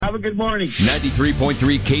Have a good morning.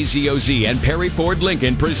 93.3 KZOZ and Perry Ford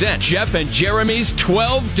Lincoln present Jeff and Jeremy's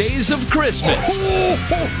 12 Days of Christmas.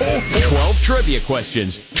 12 trivia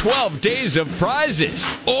questions, 12 days of prizes.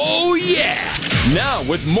 Oh, yeah! Now,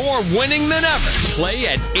 with more winning than ever. Play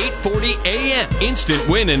at 8:40 a.m. Instant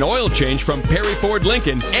win and oil change from Perry Ford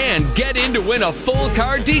Lincoln. And get in to win a full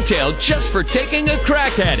car detail just for taking a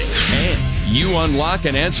crack at it. And you unlock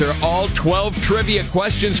and answer all 12 trivia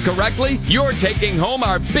questions correctly, you're taking home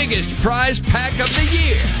our biggest prize pack of the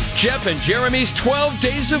year. Jeff and Jeremy's 12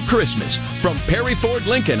 Days of Christmas from Perry Ford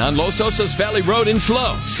Lincoln on Los Osos Valley Road in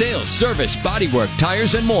SLO. Sales, service, bodywork,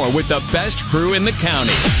 tires, and more with the best crew in the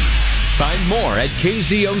county. Find more at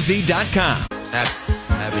KZOZ.com.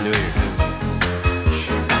 Happy New Year.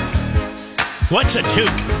 What's a toque?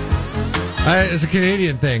 It's a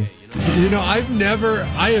Canadian thing. You know,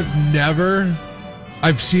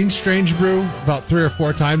 I've seen Strange Brew about 3 or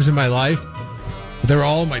 4 times in my life. But they were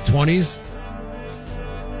all in my 20s.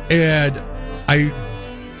 And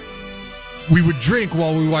we would drink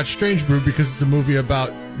while we watched Strange Brew because it's a movie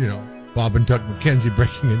about, you know, Bob and Doug McKenzie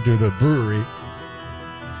breaking into the brewery.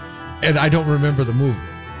 And I don't remember the movie.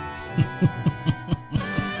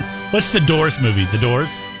 What's the Doors movie? The Doors?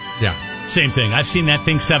 Yeah. Same thing. I've seen that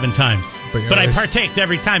thing 7 times. But I partaked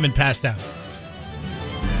every time and passed out.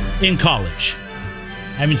 In college.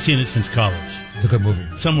 I haven't seen it since college. It's a good movie.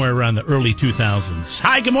 Somewhere around the early 2000s.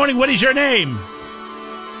 Hi, good morning. What is your name?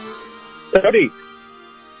 Cody.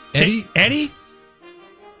 Eddie?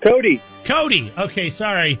 Cody. Cody. Okay,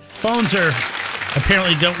 sorry. Phones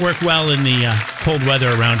apparently don't work well in the cold weather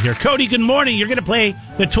around here. Cody, good morning. You're going to play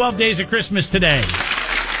the 12 Days of Christmas today.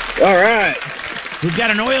 All right. We've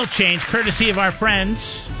got an oil change courtesy of our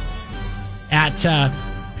friends at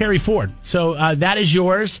Perry Ford. So that is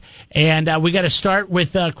yours. And we got to start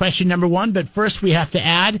with question number 1. But first, we have to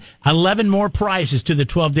add 11 more prizes to the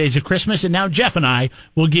 12 Days of Christmas. And now Jeff and I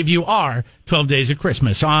will give you our 12 Days of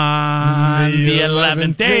Christmas. On the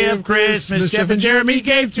 11th day of Christmas, Jeff and Jeremy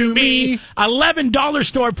gave to me $11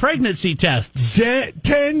 store pregnancy tests.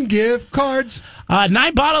 10 gift cards.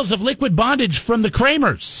 9 bottles of liquid bondage from the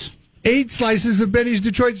Kramers. 8 slices of Benny's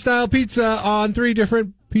Detroit-style pizza on 3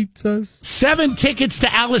 different pizzas. 7 tickets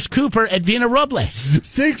to Alice Cooper at Vina Robles.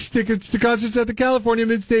 6 tickets to concerts at the California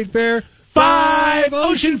Mid-State Fair. 5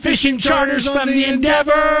 ocean fishing charters from the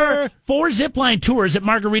Endeavor. 4 zipline tours at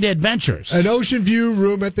Margarita Adventures. An ocean view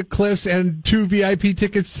room at the Cliffs and 2 VIP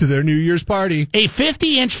tickets to their New Year's party. A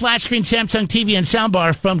 50-inch flat-screen Samsung TV and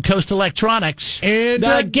soundbar from Coast Electronics. And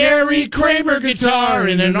a Gary Kramer guitar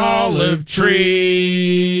in an olive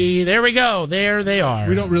tree. There we go. There they are.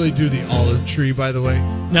 We don't really do the olive tree, by the way.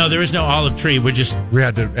 No, there is no olive tree. We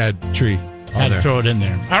had to add tree on had there. to throw it in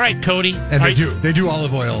there. All right, Cody. And they do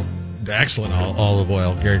olive oil. Excellent olive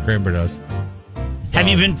oil. Gary Kramer does. Have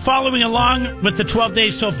you been following along with the 12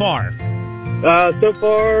 days so far? So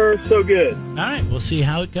far, so good. All right, we'll see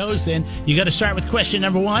how it goes then. You got to start with question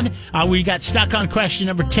number 1. We got stuck on question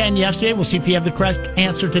number 10 yesterday. We'll see if you have the correct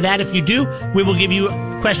answer to that. If you do, we will give you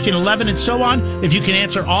question 11 and so on. If you can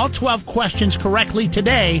answer all 12 questions correctly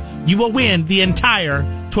today, you will win the entire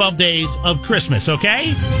 12 days of Christmas,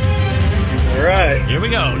 okay? All right. Here we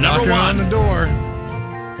go. Number 1. on the door.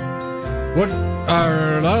 Let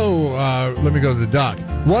me go to the doc.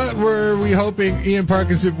 What were we hoping Ian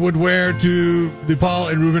Parkinson would wear to the Paul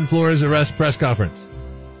and Ruben Flores arrest press conference?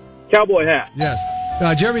 Cowboy hat. Yes.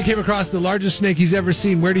 Jeremy came across the largest snake he's ever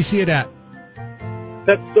seen. Where did he see it at?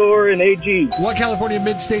 Pet store in AG. What California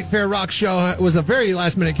Mid-State Fair rock show was a very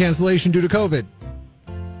last-minute cancellation due to COVID?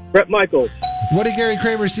 Bret Michaels. What did Gary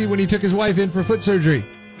Kramer see when he took his wife in for foot surgery?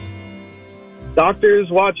 Doctors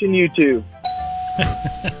watching YouTube.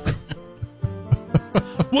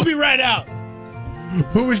 We'll be right out.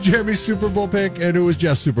 Who was Jeremy's Super Bowl pick and who was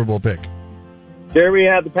Jeff's Super Bowl pick? Jeremy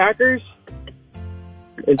had the Packers,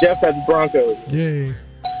 and Jeff had the Broncos. Yay.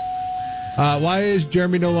 Why is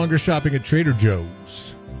Jeremy no longer shopping at Trader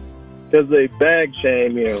Joe's? Because they bag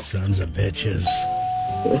shame you. Sons of bitches.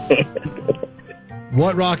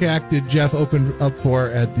 What rock act did Jeff open up for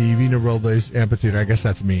at the Vina Robles Amphitheater? I guess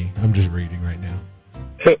that's me. I'm just reading right now.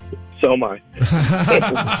 So am I.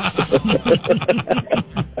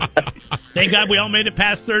 Thank God we all made it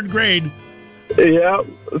past 3rd grade. Yeah,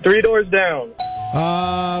 3 doors down.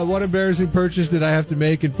 What embarrassing purchase did I have to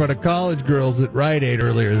make in front of college girls at Rite Aid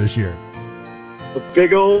earlier this year? A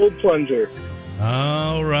big old plunger.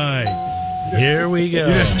 All right. Here we go.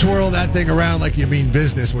 You just twirl that thing around like you mean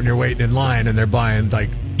business when you're waiting in line and they're buying like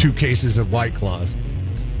 2 cases of White Claws.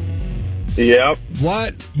 Yep.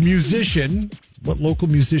 What local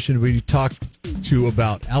musician we talked to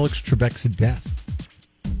about Alex Trebek's death?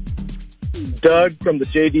 Doug from the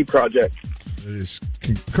JD Project. It is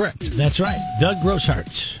correct. That's right. Doug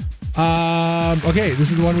Grossart. Okay,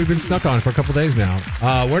 this is the one we've been stuck on for a couple days now.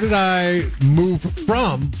 Where did I move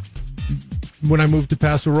from when I moved to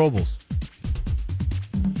Paso Robles?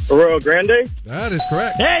 Arroyo Grande? That is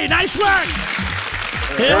correct. Hey, nice work.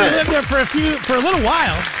 He only lived there for a little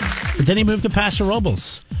while, but then he moved to Paso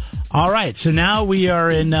Robles. All right, so now we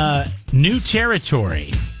are in new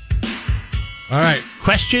territory. All right.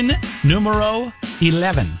 Question numero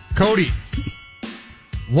 11. Cody.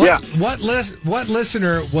 What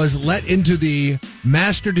listener was let into the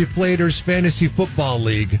Master Deflators Fantasy Football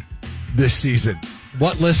League this season?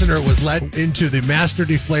 What listener was let into the Master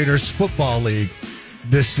Deflators Football League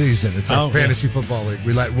this season? It's a fantasy football league.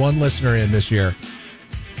 We let one listener in this year.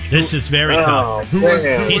 This is very tough.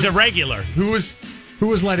 He's a regular. Who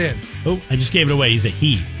was let in? Oh, I just gave it away. He's a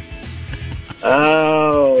he.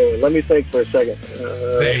 Oh, let me think for a second.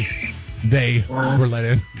 They were let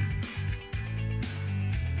in.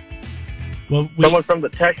 Well, someone from the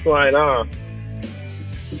text line,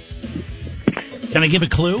 Can I give a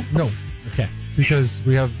clue? No. Okay. Because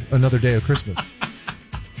we have another day of Christmas.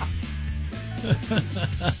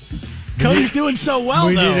 Cody's doing so well,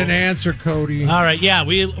 we though. need an answer, Cody. All right, yeah,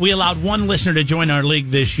 we allowed one listener to join our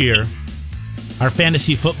league this year, our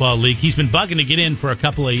fantasy football league. He's been bugging to get in for a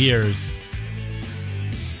couple of years.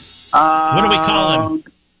 What do we call him?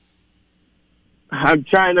 I'm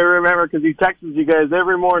trying to remember because he texts you guys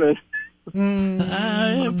every morning.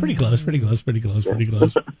 Pretty close.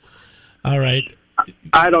 All right.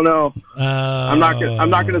 I don't know. I'm not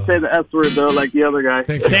going to say the S word though, like the other guy.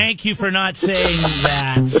 Thank you for not saying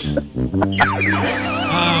that.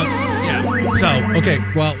 Yeah. So okay.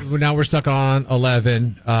 Well, now we're stuck on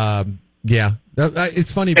 11. Yeah.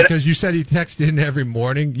 It's funny because you said he texted in every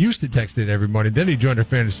morning. Used to text in every morning. Then he joined our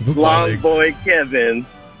fantasy football Long league. boy Kevin.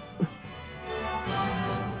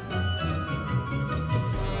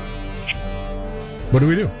 What do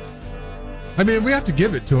we do? I mean, we have to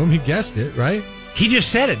give it to him. He guessed it, right? He just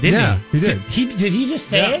said it, didn't he? He did. Did he just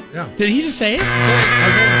say it? Yeah. Did he just say it?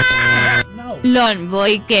 No. Lawn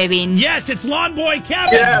Boy Kevin. Yes, it's Lawn Boy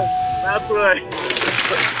Kevin. Yeah, that's what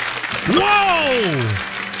Whoa!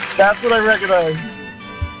 That's what I recognize.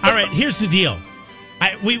 All right, here's the deal.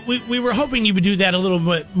 We were hoping you would do that a little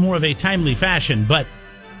bit more of a timely fashion, but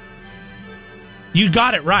you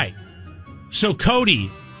got it right. So, Cody,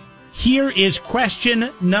 here is question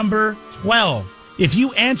number 12. If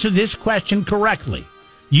you answer this question correctly,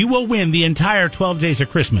 you will win the entire 12 days of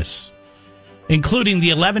Christmas, including the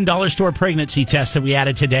 $11 store pregnancy test that we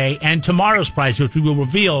added today and tomorrow's prize, which we will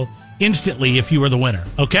reveal instantly if you are the winner.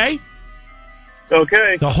 Okay?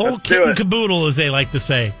 Okay. The whole kit and caboodle, as they like to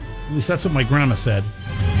say. At least that's what my grandma said.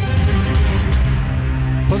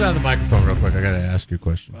 Pull down the microphone real quick. I got to ask you a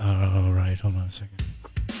question. All right. Hold on a second.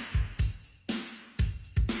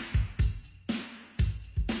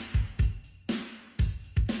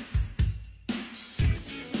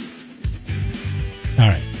 All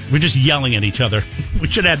right. We're just yelling at each other. We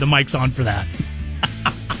should have the mics on for that.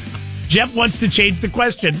 Jeff wants to change the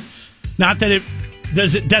question. Not that it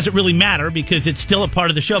doesn't really matter because it's still a part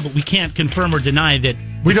of the show, but we can't confirm or deny that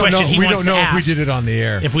we don't know. We don't know if we did it on the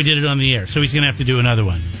air. If we did it on the air, so he's going to have to do another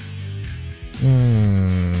one.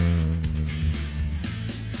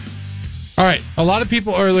 All right. A lot of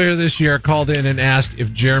people earlier this year called in and asked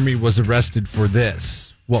if Jeremy was arrested for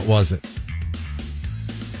this. What was it?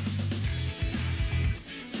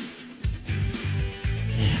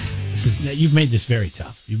 You've made this very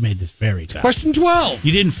tough. Question 12.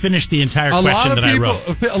 You didn't finish the entire question that I wrote.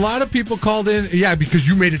 A lot of people called in. Yeah, because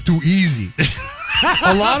you made it too easy.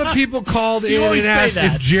 A lot of people called in and asked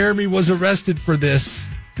if Jeremy was arrested for this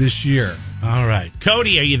year. All right.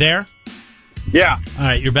 Cody, are you there? Yeah. All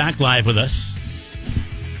right. You're back live with us.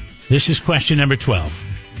 This is question number 12.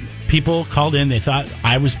 People called in. They thought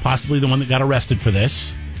I was possibly the one that got arrested for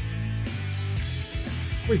this.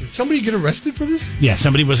 Wait, did somebody get arrested for this? Yeah,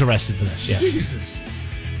 somebody was arrested for this, yes. Jesus.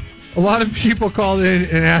 A lot of people called in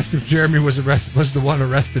and asked if Jeremy was the one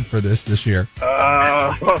arrested for this year.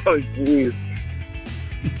 Oh, jeez.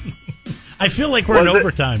 I feel like we're in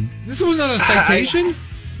overtime. This was not a citation?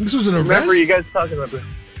 This was an arrest? Remember you guys talking about this.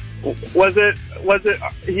 Was it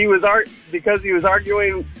because he was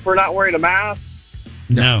arguing for not wearing a mask?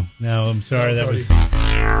 No, I'm sorry.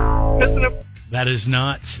 That is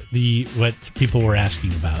not what people were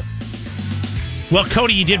asking about. Well,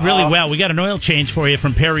 Cody, you did really well. We got an oil change for you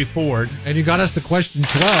from Perry Ford. And you got us to question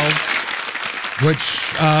 12,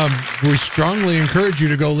 which we strongly encourage you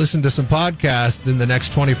to go listen to some podcasts in the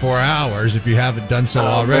next 24 hours if you haven't done so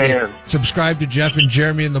already. Man. Subscribe to Jeff and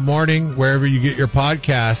Jeremy in the morning, wherever you get your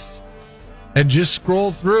podcasts. and just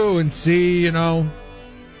scroll through and see,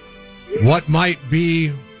 what might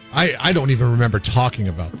be. I don't even remember talking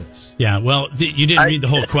about this. Yeah, well, you didn't read the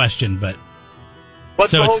whole question, but...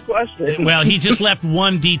 What's the whole question? Well, he just left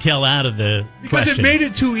one detail out of the because question. it made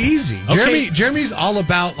it too easy. Okay. Jeremy's all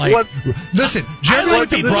about listen, Jeremy I went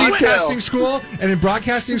to like broadcasting school, and in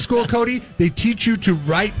broadcasting school, Cody, they teach you to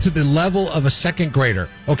write to the level of a second grader.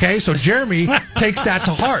 Okay, so Jeremy takes that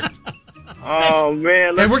to heart. Oh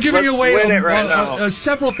man! And we're giving away a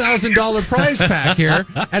several $1,000 prize pack here,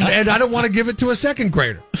 and I don't want to give it to a second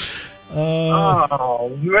grader. Oh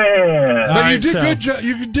man! But you did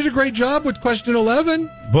you did a great job with question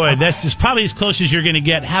 11. Boy, this is probably as close as you're going to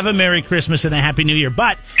get. Have a Merry Christmas and a Happy New Year.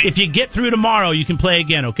 But if you get through tomorrow, you can play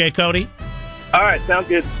again. Okay, Cody? All right, sounds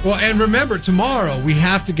good. Well, and remember, tomorrow we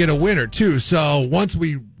have to get a winner too. So once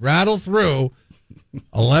we rattle through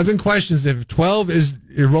 11 questions, if 12 is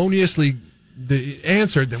erroneously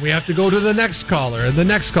answered, then we have to go to the next caller and the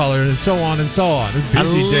next caller and so on and so on.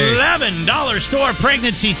 Busy day. $11 store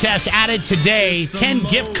pregnancy test added today. 10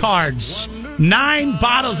 gift cards. 9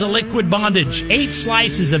 bottles of liquid bondage. 8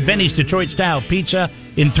 slices of Benny's Detroit style pizza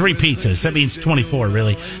in 3 pizzas. That means 24,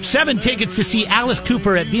 really. 7 tickets to see Alice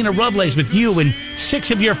Cooper at Vina Robles with you and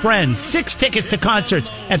 6 of your friends. 6 tickets to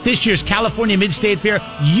concerts at this year's California Mid-State Fair.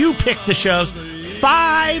 You pick the shows.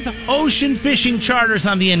 5 ocean fishing charters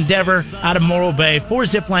on the Endeavor out of Morro Bay. 4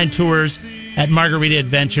 zipline tours at Margarita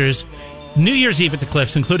Adventures. New Year's Eve at the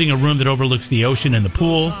Cliffs, including a room that overlooks the ocean and the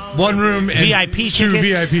pool. 1 room and VIP 2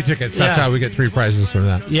 tickets. VIP tickets. That's how we get 3 prizes from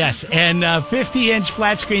that. Yes, and 50-inch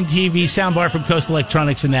flat screen TV soundbar from Coast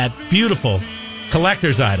Electronics and that beautiful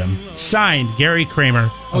collector's item signed Gary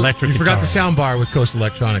Kramer electric You guitar. forgot the sound bar with Coast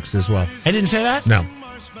Electronics as well. I didn't say that? No.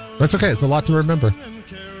 That's okay. It's a lot to remember.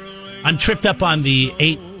 I'm tripped up on the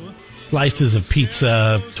 8 slices of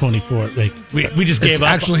pizza, 24. Like we just gave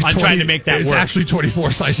up on trying to make that work. It's actually 24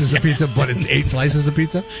 slices of pizza, but it's 8 slices of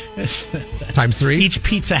pizza times 3. Each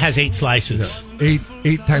pizza has 8 slices. Yeah.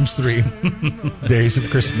 8 times 3 days of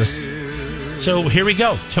Christmas. So here we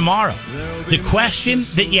go. Tomorrow, the question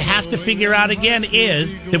that you have to figure out again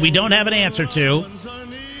is that we don't have an answer to.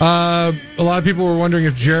 A lot of people were wondering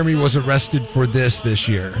if Jeremy was arrested for this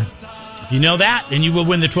year. You know that, and you will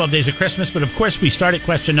win the 12 Days of Christmas. But, of course, we start at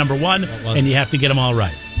question number 1, and you have to get them all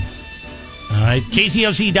right. All right.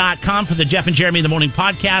 KZOZ.com for the Jeff and Jeremy in the Morning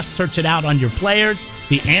podcast. Search it out on your players.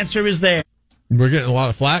 The answer is there. We're getting a lot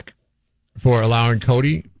of flack for allowing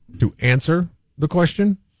Cody to answer the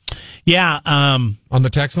question. Yeah. On the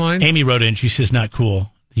text line. Amy wrote in. She says, not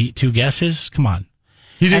cool. 2 guesses? Come on.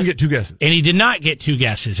 He didn't get 2 guesses. And he did not get 2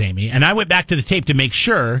 guesses, Amy. And I went back to the tape to make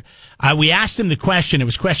sure. We asked him the question. It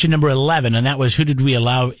was question number 11, and that was, who did we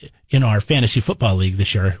allow in our fantasy football league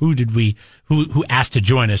this year? Who asked to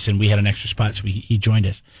join us? And we had an extra spot, so he joined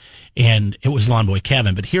us. And it was Lawn Boy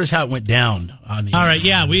Kevin. But here's how it went down. All right,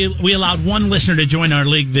 yeah, we allowed 1 listener to join our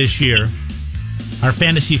league this year, our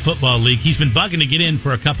fantasy football league. He's been bugging to get in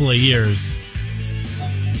for a couple of years.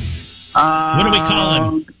 What do we call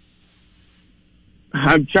him?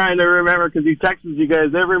 I'm trying to remember because he texts you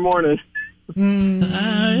guys every morning.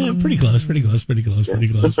 Pretty close.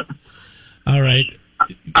 All right.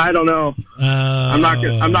 I don't know. I'm not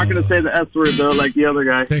going to say the S word though, like the other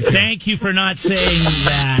guy. Thank you for not saying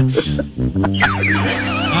that. Yeah.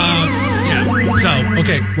 So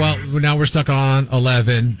okay. Well, now we're stuck on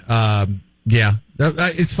 11. Yeah.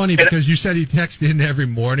 It's funny because you said he texted in every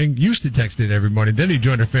morning. Used to text in every morning. Then he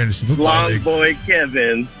joined our fantasy football Long league. Boy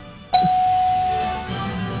Kevin.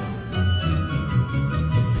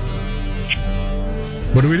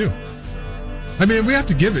 What do we do? I mean, we have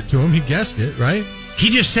to give it to him. He guessed it, right? He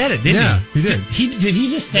just said it, didn't he? Yeah, he did. Did he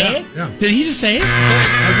just say it? Yeah. Did he just say it?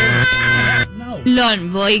 No. Lawn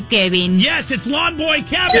Boy Kevin. Yes, it's Lawn Boy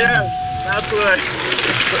Kevin. Yeah, that's what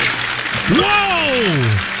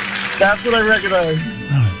Whoa! That's what I recognize.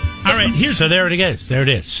 All right. So there it is. There it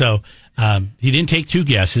is. So he didn't take 2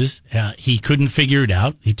 guesses. He couldn't figure it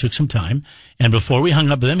out. He took some time. And before we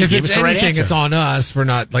hung up with him, he gave us the right answer. If it's anything, it's on us for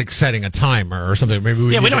not like setting a timer or something. Maybe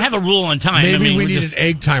we don't have a rule on time. Maybe we need an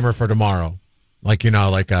egg timer for tomorrow. Like, you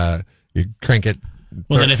crank it.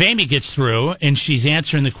 Well, then if Amy gets through and she's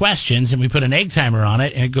answering the questions and we put an egg timer on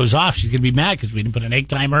it and it goes off, she's going to be mad because we didn't put an egg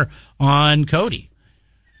timer on Cody.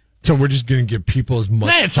 So we're just going to give people as much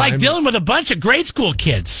Man, it's time. like dealing with a bunch of grade school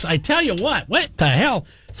kids. I tell you what the hell?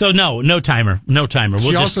 So no timer.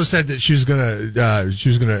 She also said that she was going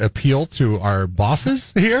to appeal to our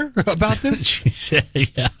bosses here about this. She said,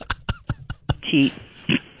 yeah. Cheat.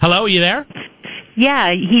 Hello, are you there?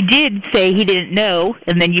 Yeah, he did say he didn't know,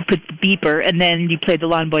 and then you put the beeper, and then you played the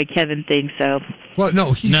Lawn Boy Kevin thing, so Well,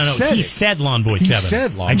 no, he said he it. said Lawn Boy He Kevin.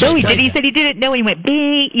 said Lawn I Boy just No, he read did. He that. said he didn't know. He went,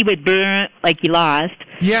 bing. He went, brr, like he lost.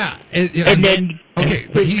 Yeah. And then okay,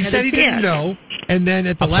 but he had said a he didn't chance. know. And then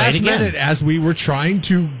at the I'll play it last again. minute, as we were trying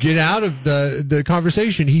to get out of the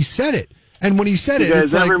conversation, he said it. And when he said You it, guys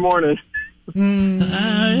it's like, every morning.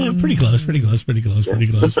 Pretty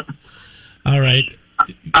close. All right.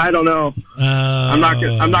 I don't know. I'm not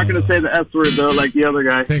going to say the S word though, like the other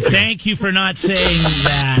guy. Thank you for not saying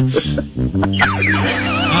that.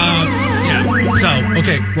 So,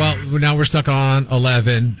 okay, well, now we're stuck on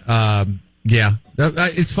 11. Yeah.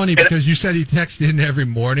 It's funny because you said he texted in every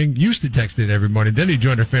morning, used to text in every morning, then he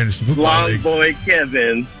joined our fantasy football Long league. boy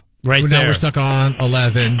Kevin. Right Now there. we're stuck on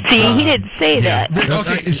 11. See, he didn't say that.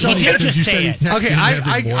 Okay, so He did because just you say said he it. texted Okay, in I every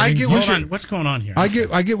get morning. what Hold you're, on. What's going on here? I get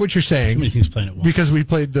what you're Too many saying things playing at once. because we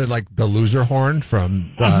played the loser horn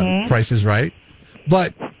from Price is Right,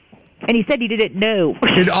 but And he said he didn't know.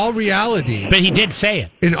 in all reality, But he did say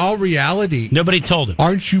it. Nobody told him.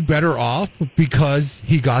 aren't you better off because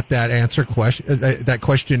he got that that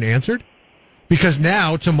question answered? Because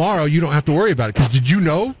now tomorrow you don't have to worry about it. Because did you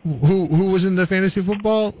know who was in the fantasy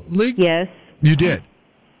football league? Yes. You did,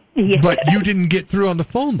 Yes. but you didn't get through on the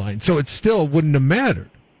phone line, so it still wouldn't have mattered.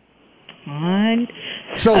 On.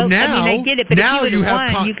 So now, I mean, I get it, but now if you you would have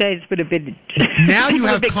have won, you guys would have been. now you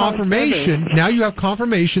would have been calling confirmation. Kevin. Now you have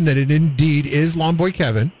confirmation that it indeed is Lawn Boy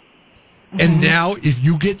Kevin. And now, if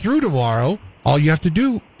you get through tomorrow, all you have to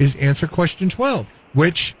do is answer question 12,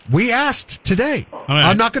 which we asked today. right.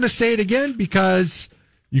 I'm not going to say it again because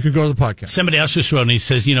you could go to the podcast. Somebody else just wrote and he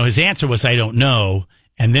says, his answer was, I don't know.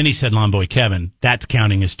 And then he said, Lawn Boy Kevin. That's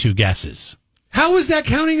counting as two guesses. How is that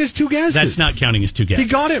counting as two guesses? That's not counting as two guesses. He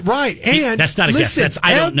got it right. And that's not a guess. listen, That's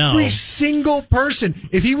I don't know. Every single person,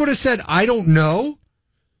 if he would have said, I don't know,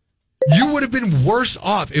 you would have been worse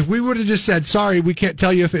off. If we would have just said, sorry, we can't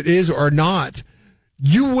tell you if it is or not,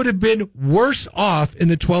 you would have been worse off in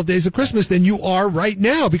the 12 days of Christmas than you are right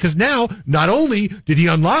now. Because now, not only did he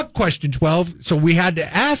unlock question 12, so we had to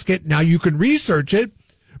ask it, now you can research it,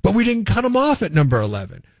 but we didn't cut him off at number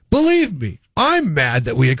 11. Believe me, I'm mad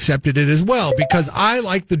that we accepted it as well because I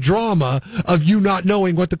like the drama of you not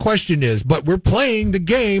knowing what the question is, but we're playing the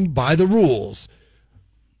game by the rules.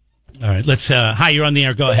 All right. Let's, hi, you're on the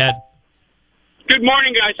air. Go ahead. Good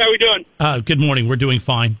morning, guys. How we doing? Good morning. We're doing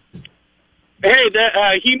fine.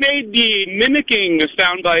 Hey, he made the mimicking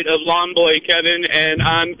soundbite of Lawn Boy Kevin, and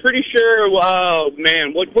I'm pretty sure. Oh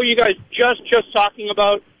man, what were you guys just talking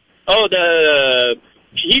about? Oh,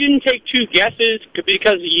 he didn't take two guesses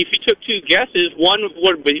because if he took two guesses, one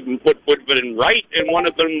would have been right and one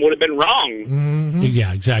of them would have been wrong.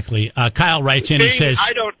 Yeah, exactly. Kyle writes in and says,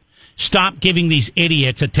 I don't. stop giving these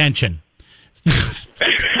idiots attention.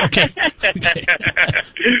 Okay.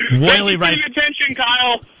 Willie Thank writes, you for your attention,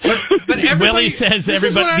 Kyle. But everybody, Willie says this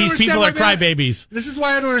is what I these understand people are why crybabies. This is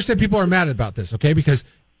why I don't understand people are mad about this, okay? Because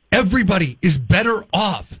everybody is better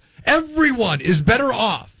off. Everyone is better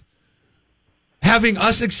off having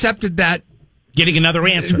us accepted that Getting another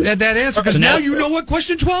answer. that answer. Because So now now- you know what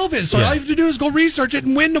question 12 is. So Yeah. all you have to do is go research it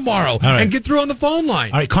and win tomorrow right. and get through on the phone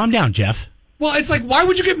line. All right, calm down, Jeff. Well, it's like, why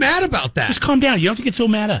would you get mad about that? Just calm down. You don't have to get so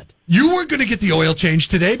mad at. You weren't going to get the oil change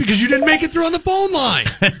today because you didn't make it through on the phone line.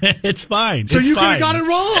 It's fine. So It's you could fine. have got it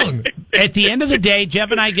wrong. At the end of the day,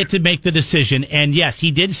 Jeff and I get to make the decision. And yes,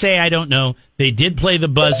 he did say, I don't know. They did play the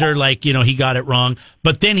buzzer like, he got it wrong.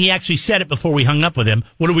 But then he actually said it before we hung up with him.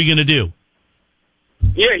 What are we going to do?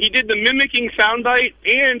 Yeah, he did the mimicking soundbite,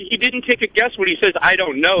 and he didn't take a guess when he says, "I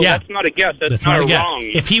don't know." Yeah. That's not a guess. That's not not a guess. wrong.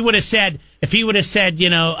 If he would have said,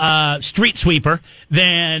 street sweeper,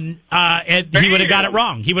 then he would have got it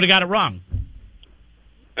wrong. He would have got it wrong.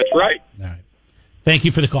 That's right. All right. Thank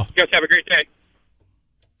you for the call. You guys have a great day.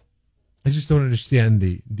 I just don't understand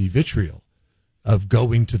the vitriol of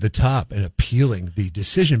going to the top and appealing the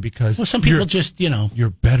decision because Well, some people just, you're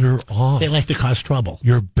better off. they like to cause trouble.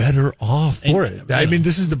 You're better off for it. I mean,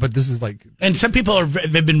 this is like And some people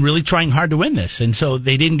they've been really trying hard to win this, and so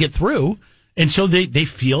they didn't get through, and so they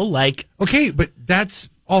feel like okay, but that's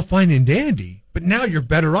all fine and dandy. But now you're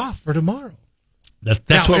better off for tomorrow. that's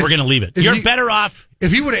Now, where if- we're going to leave it. if You're he- better off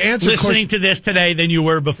If he would have answered listening to this today than you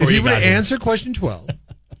were before if he you would got have here. answered question 12,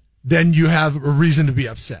 then you have a reason to be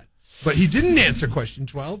upset. But he didn't answer question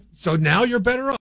 12, so now you're better off.